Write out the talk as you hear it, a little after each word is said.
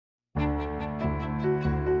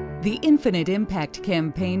The Infinite Impact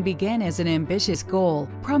campaign began as an ambitious goal,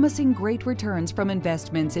 promising great returns from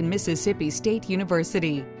investments in Mississippi State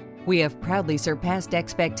University. We have proudly surpassed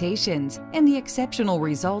expectations, and the exceptional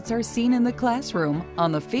results are seen in the classroom,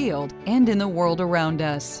 on the field, and in the world around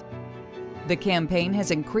us. The campaign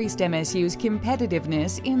has increased MSU's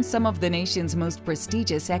competitiveness in some of the nation's most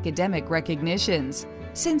prestigious academic recognitions.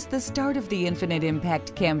 Since the start of the Infinite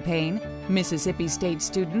Impact campaign, Mississippi State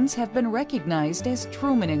students have been recognized as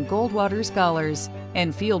Truman and Goldwater Scholars,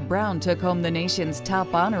 and Field Brown took home the nation's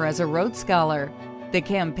top honor as a Rhodes Scholar. The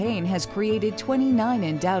campaign has created 29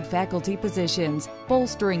 endowed faculty positions,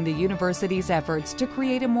 bolstering the university's efforts to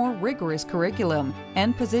create a more rigorous curriculum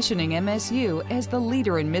and positioning MSU as the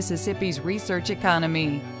leader in Mississippi's research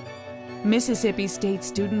economy. Mississippi State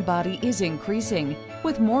student body is increasing,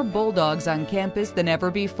 with more Bulldogs on campus than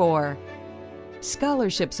ever before.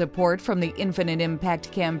 Scholarship support from the Infinite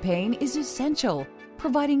Impact campaign is essential,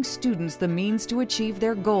 providing students the means to achieve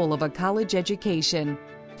their goal of a college education.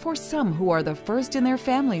 For some who are the first in their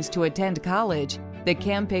families to attend college, the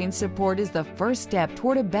campaign support is the first step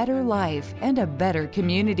toward a better life and a better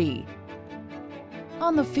community.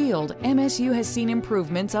 On the field, MSU has seen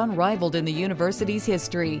improvements unrivaled in the university's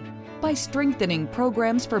history by strengthening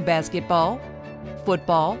programs for basketball,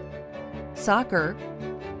 football, soccer,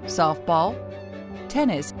 softball,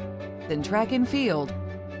 tennis, and track and field.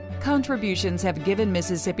 Contributions have given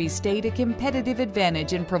Mississippi State a competitive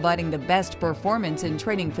advantage in providing the best performance and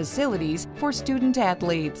training facilities for student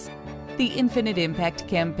athletes. The Infinite Impact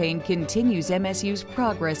campaign continues MSU's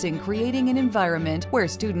progress in creating an environment where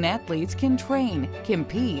student athletes can train,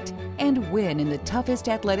 compete, and win in the toughest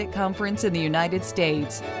athletic conference in the United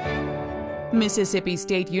States. Mississippi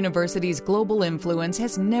State University's global influence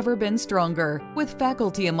has never been stronger, with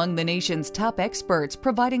faculty among the nation's top experts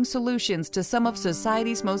providing solutions to some of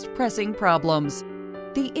society's most pressing problems.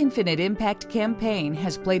 The Infinite Impact campaign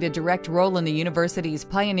has played a direct role in the university's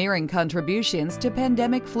pioneering contributions to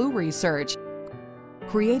pandemic flu research,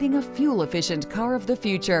 creating a fuel-efficient car of the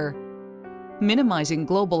future, minimizing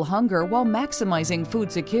global hunger while maximizing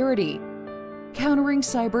food security, countering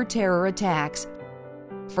cyber terror attacks,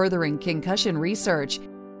 furthering concussion research,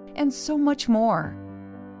 and so much more.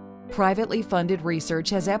 Privately funded research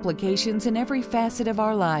has applications in every facet of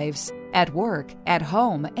our lives, at work, at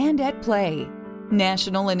home, and at play.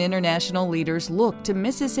 National and international leaders look to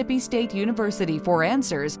Mississippi State University for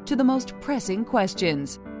answers to the most pressing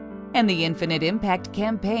questions. And the Infinite Impact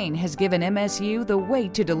campaign has given MSU the way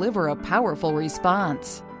to deliver a powerful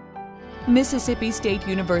response. Mississippi State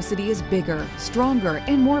University is bigger, stronger,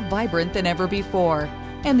 and more vibrant than ever before,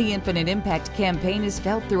 and the Infinite Impact campaign is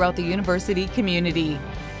felt throughout the university community.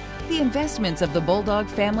 The investments of the Bulldog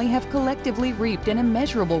family have collectively reaped an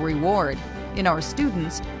immeasurable reward in our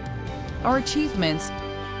students, our achievements,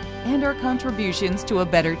 and our contributions to a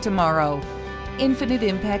better tomorrow. Infinite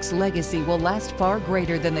Impact's legacy will last far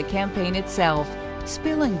greater than the campaign itself,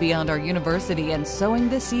 spilling beyond our university and sowing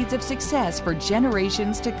the seeds of success for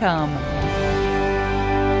generations to come.